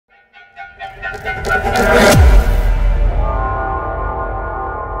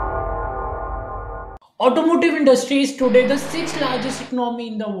Automotive industry is today the sixth largest economy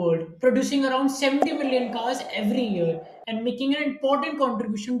in the world, producing around 70 million cars every year and making an important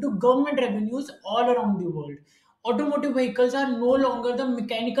contribution to government revenues all around the world. Automotive vehicles are no longer the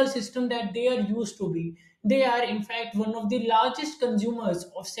mechanical system that they are used to be. They are, in fact, one of the largest consumers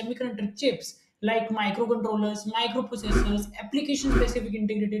of semiconductor chips like microcontrollers, microprocessors, application specific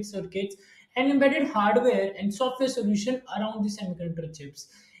integrated circuits, and embedded hardware and software solution around the semiconductor chips.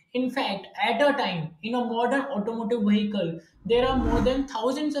 In fact, at a time, in a modern automotive vehicle, there are more than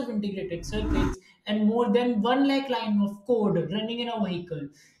thousands of integrated circuits and more than 1 lakh line of code running in a vehicle.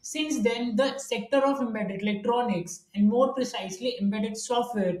 Since then, the sector of embedded electronics and more precisely embedded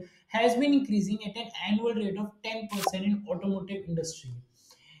software has been increasing at an annual rate of 10% in automotive industry.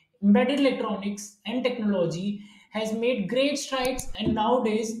 Embedded electronics and technology has made great strides, and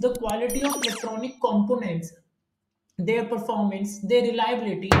nowadays the quality of electronic components, their performance, their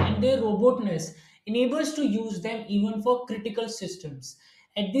reliability, and their robustness enables to use them even for critical systems.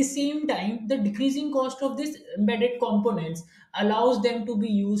 At the same time, the decreasing cost of these embedded components allows them to be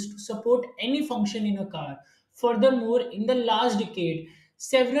used to support any function in a car. Furthermore, in the last decade,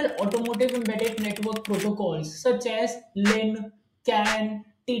 several automotive embedded network protocols such as LIN, CAN,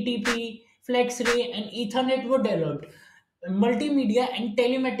 TTP, FlexRay, and Ethernet were developed. Multimedia and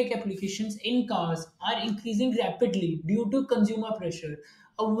telematic applications in cars are increasing rapidly due to consumer pressure.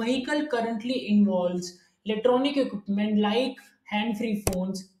 A vehicle currently involves electronic equipment like hand-free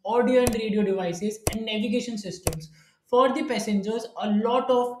phones, audio and radio devices, and navigation systems. For the passengers, a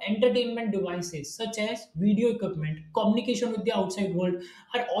lot of entertainment devices such as video equipment, communication with the outside world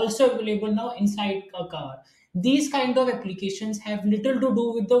are also available now inside a car. These kind of applications have little to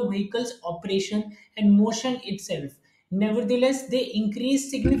do with the vehicle's operation and motion itself. Nevertheless, they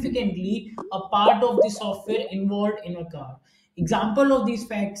increase significantly a part of the software involved in a car. Example of these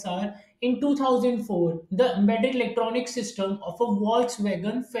facts are in 2004, the embedded electronic system of a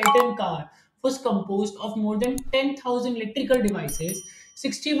Volkswagen Phaeton car was composed of more than 10,000 electrical devices,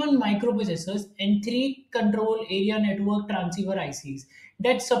 61 microprocessors, and 3 control area network transceiver ICs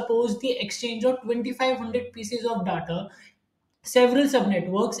that suppose the exchange of 2,500 pieces of data, several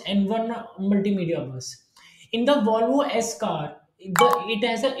subnetworks, and one multimedia bus. In the Volvo S car, it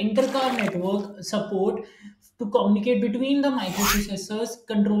has an intercar network support to communicate between the microprocessors,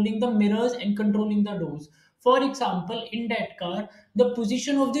 controlling the mirrors and controlling the doors. For example, in that car, the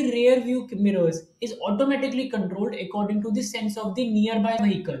position of the rear view mirrors is automatically controlled according to the sense of the nearby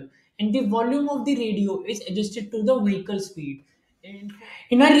vehicle, and the volume of the radio is adjusted to the vehicle speed.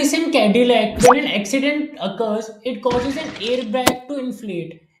 In a recent Cadillac, when an accident occurs, it causes an airbag to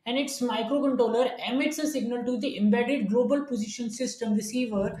inflate, and its microcontroller emits a signal to the embedded global position system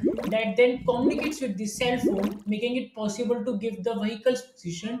receiver that then communicates with the cell phone, making it possible to give the vehicle's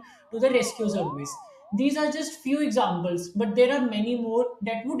position to the rescue service. These are just few examples, but there are many more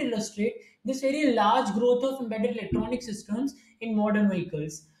that would illustrate this very large growth of embedded electronic systems in modern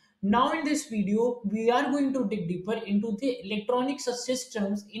vehicles. Now, in this video, we are going to dig deeper into the electronic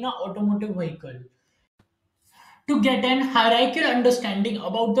subsystems in an automotive vehicle. To get an hierarchical understanding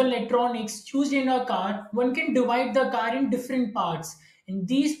about the electronics used in a car, one can divide the car in different parts, and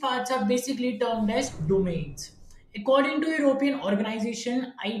these parts are basically termed as domains. According to European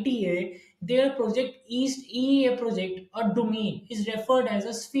organization ITA, their project East EEA project, a domain is referred as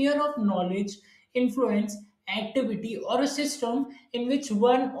a sphere of knowledge, influence, activity, or a system in which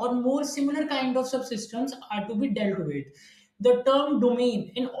one or more similar kind of subsystems are to be dealt with. The term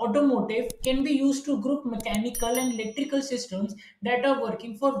domain in automotive can be used to group mechanical and electrical systems that are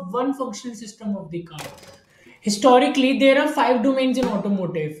working for one functional system of the car. Historically, there are five domains in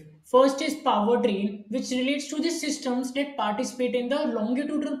automotive. First is powertrain, which relates to the systems that participate in the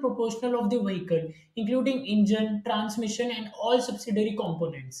longitudinal proportional of the vehicle, including engine, transmission, and all subsidiary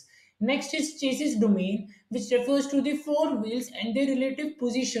components. Next is chassis domain, which refers to the four wheels and their relative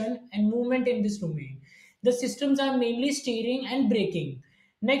position and movement in this domain. The systems are mainly steering and braking.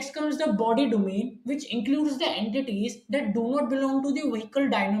 Next comes the body domain, which includes the entities that do not belong to the vehicle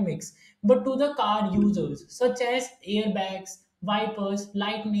dynamics but to the car users, such as airbags, wipers,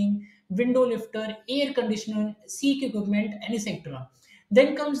 lightning, window lifter, air conditioner, seat equipment, and etc.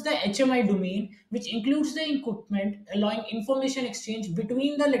 Then comes the HMI domain, which includes the equipment allowing information exchange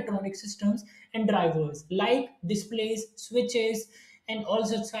between the electronic systems and drivers, like displays, switches, and all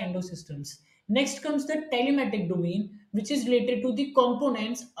such kind of systems. Next comes the telematic domain, which is related to the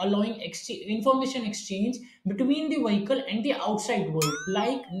components allowing information exchange between the vehicle and the outside world,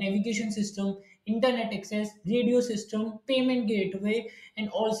 like navigation system, internet access, radio system, payment gateway, and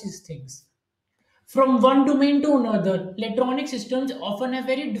all these things. From one domain to another, electronic systems often have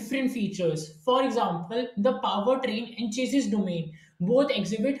very different features. For example, the powertrain and chassis domain both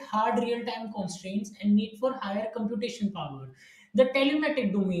exhibit hard real-time constraints and need for higher computation power. The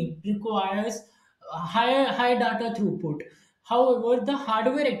telematic domain requires high data throughput. However, the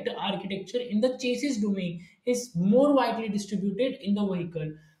hardware architecture in the chassis domain is more widely distributed in the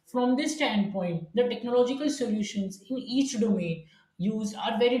vehicle. From this standpoint, the technological solutions in each domain used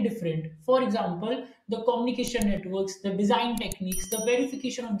are very different. For example, the communication networks, the design techniques, the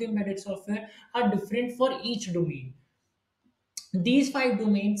verification of the embedded software are different for each domain. These five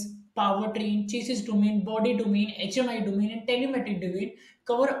domains powertrain, chassis domain, body domain, HMI domain, and telematic domain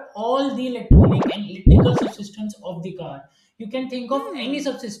cover all the electronic and electrical subsystems of the car. You can think of any Hmm.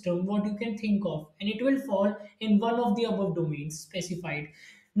 subsystem, what you can think of, and it will fall in one of the above domains specified.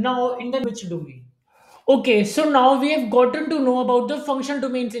 Now, in the which domain? Okay, so now we have gotten to know about the functional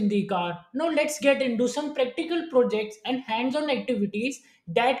domains in the car. Now let's get into some practical projects and hands-on activities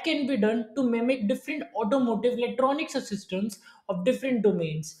that can be done to mimic different automotive electronic systems of different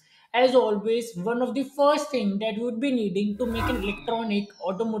domains. As always, one of the first thing that we would be needing to make an electronic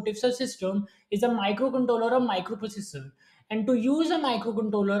automotive subsystem is a microcontroller or microprocessor. And to use a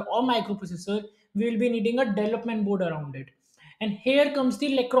microcontroller or microprocessor, we will be needing a development board around it. And here comes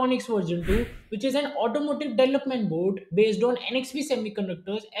the Electronics version 2, which is an automotive development board based on NXP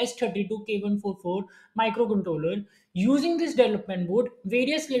Semiconductors S32K144 microcontroller. Using this development board,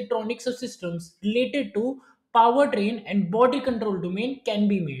 various electronic subsystems related to powertrain and body control domain can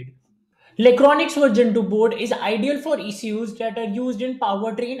be made. Electronics version 2 board is ideal for ECUs that are used in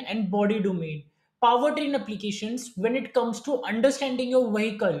powertrain and body domain. Powertrain applications, when it comes to understanding your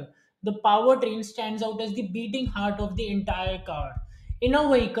vehicle, the powertrain stands out as the beating heart of the entire car. In a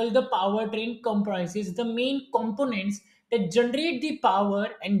vehicle, the powertrain comprises the main components that generate the power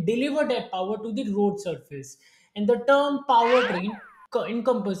and deliver that power to the road surface. And the term powertrain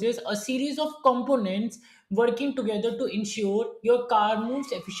encompasses a series of components working together to ensure your car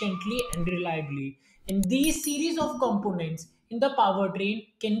moves efficiently and reliably. And these series of components in the powertrain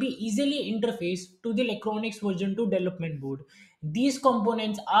can be easily interfaced to the electronics version 2 development board. These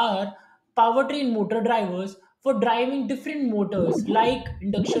components are powertrain motor drivers for driving different motors like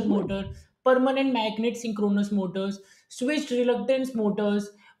induction motor, permanent magnet synchronous motors, switched reluctance motors,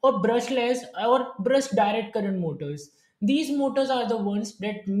 or brushless or brush direct current motors. These motors are the ones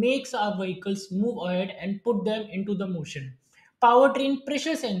that makes our vehicles move ahead and put them into the motion. Powertrain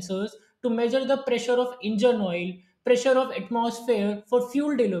pressure sensors to measure the pressure of engine oil, pressure of atmosphere for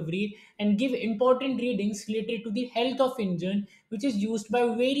fuel delivery, and give important readings related to the health of engine, which is used by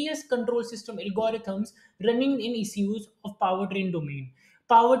various control system algorithms running in ECUs of powertrain domain.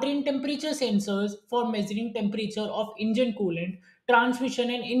 Powertrain temperature sensors for measuring temperature of engine coolant, transmission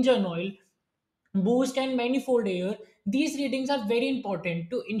and engine oil, boost and manifold air. These readings are very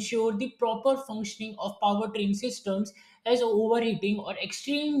important to ensure the proper functioning of powertrain systems, as overheating or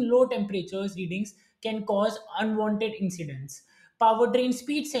extreme low temperatures readings can cause unwanted incidents. Powertrain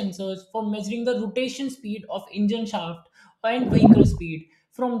speed sensors for measuring the rotation speed of engine shaft and vehicle speed.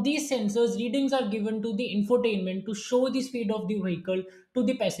 From these sensors, readings are given to the infotainment to show the speed of the vehicle to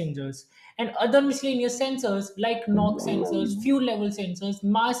the passengers. And other miscellaneous sensors like NOx sensors, fuel level sensors,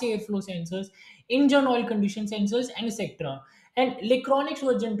 mass airflow sensors, engine oil condition sensors, and etc. And Electronics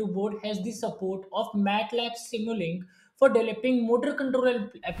version 2 board has the support of MATLAB Simulink for developing motor control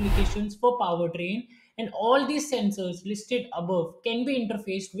applications for powertrain. And all these sensors listed above can be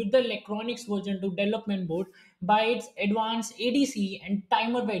interfaced with the Electronics version 2 development board by its advanced ADC and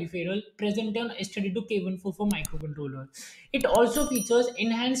timer peripheral present on S32K144 microcontroller. It also features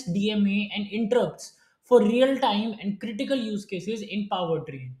enhanced DMA and interrupts for real-time and critical use cases in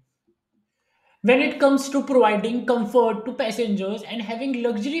powertrain. When it comes to providing comfort to passengers and having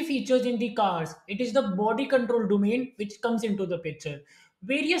luxury features in the cars, it is the body control domain which comes into the picture.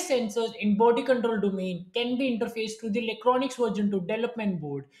 Various sensors in body control domain can be interfaced to the electronics version to development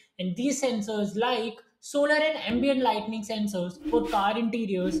board, and these sensors like solar and ambient lighting sensors for car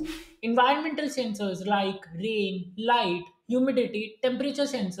interiors, environmental sensors like rain, light, humidity, temperature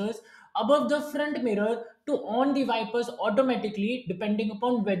sensors above the front mirror to on the wipers automatically depending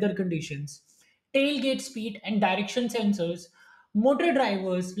upon weather conditions, tailgate speed and direction sensors, motor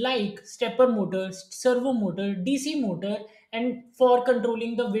drivers like stepper motor, servo motor, DC motor, and for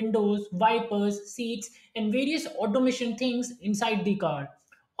controlling the windows, wipers, seats, and various automation things inside the car.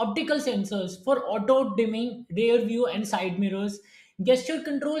 Optical sensors for auto dimming rear view and side mirrors, gesture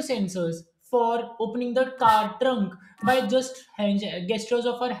control sensors for opening the car trunk by just gestures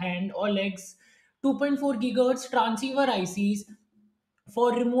of our hand or legs, 2.4 GHz transceiver ICs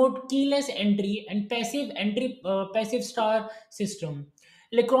for remote keyless entry and passive star system.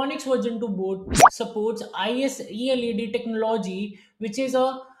 Electronics version 2 board supports ISE technology, which is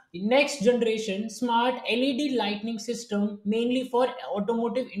a next generation smart LED lighting system mainly for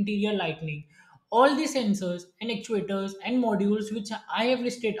automotive interior lighting. All the sensors and actuators and modules which I have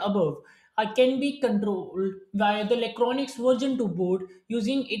listed above can be controlled via the electronics version 2 board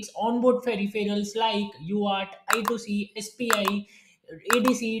using its onboard peripherals like UART, I2C, SPI,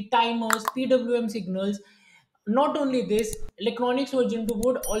 ADC, timers, PWM signals. Not only this, electronics version 2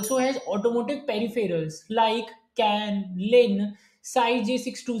 board also has automotive peripherals like CAN, LIN, SAI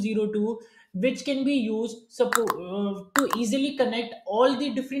J6202, which can be used to easily connect all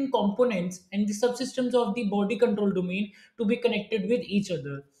the different components and the subsystems of the body control domain to be connected with each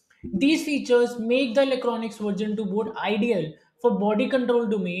other. These features make the electronics version 2 board ideal for body control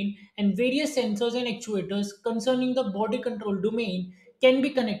domain, and various sensors and actuators concerning the body control domain can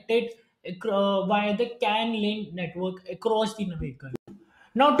be connected via the CAN link network across the vehicle.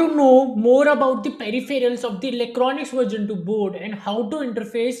 Now, to know more about the peripherals of the electronics version 2 board and how to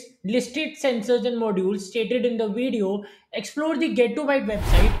interface listed sensors and modules stated in the video, explore the Gettobyte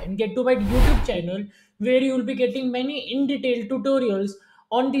website and Gettobyte YouTube channel, where you will be getting many in-detail tutorials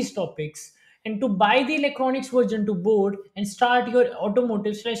on these topics. And to buy the electronics version 2 board and start your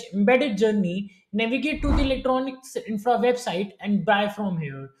automotive slash embedded journey, navigate to the electronics infra website and buy from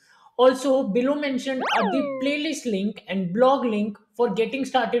here. Also, below mentioned are the playlist link and blog link for getting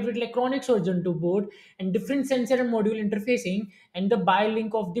started with electronics version 2 board and different sensor and module interfacing, and the buy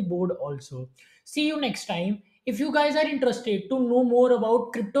link of the board also. See you next time. If you guys are interested to know more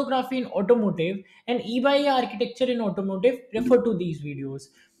about cryptography in automotive and e-buy architecture in automotive, refer to these videos.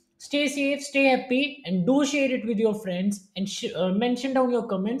 Stay safe, stay happy, and do share it with your friends and mention down your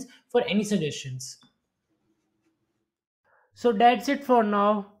comments for any suggestions. So that's it for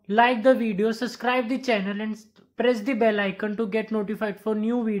now. Like the video, subscribe the channel and press the bell icon to get notified for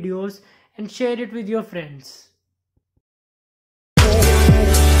new videos, and share it with your friends.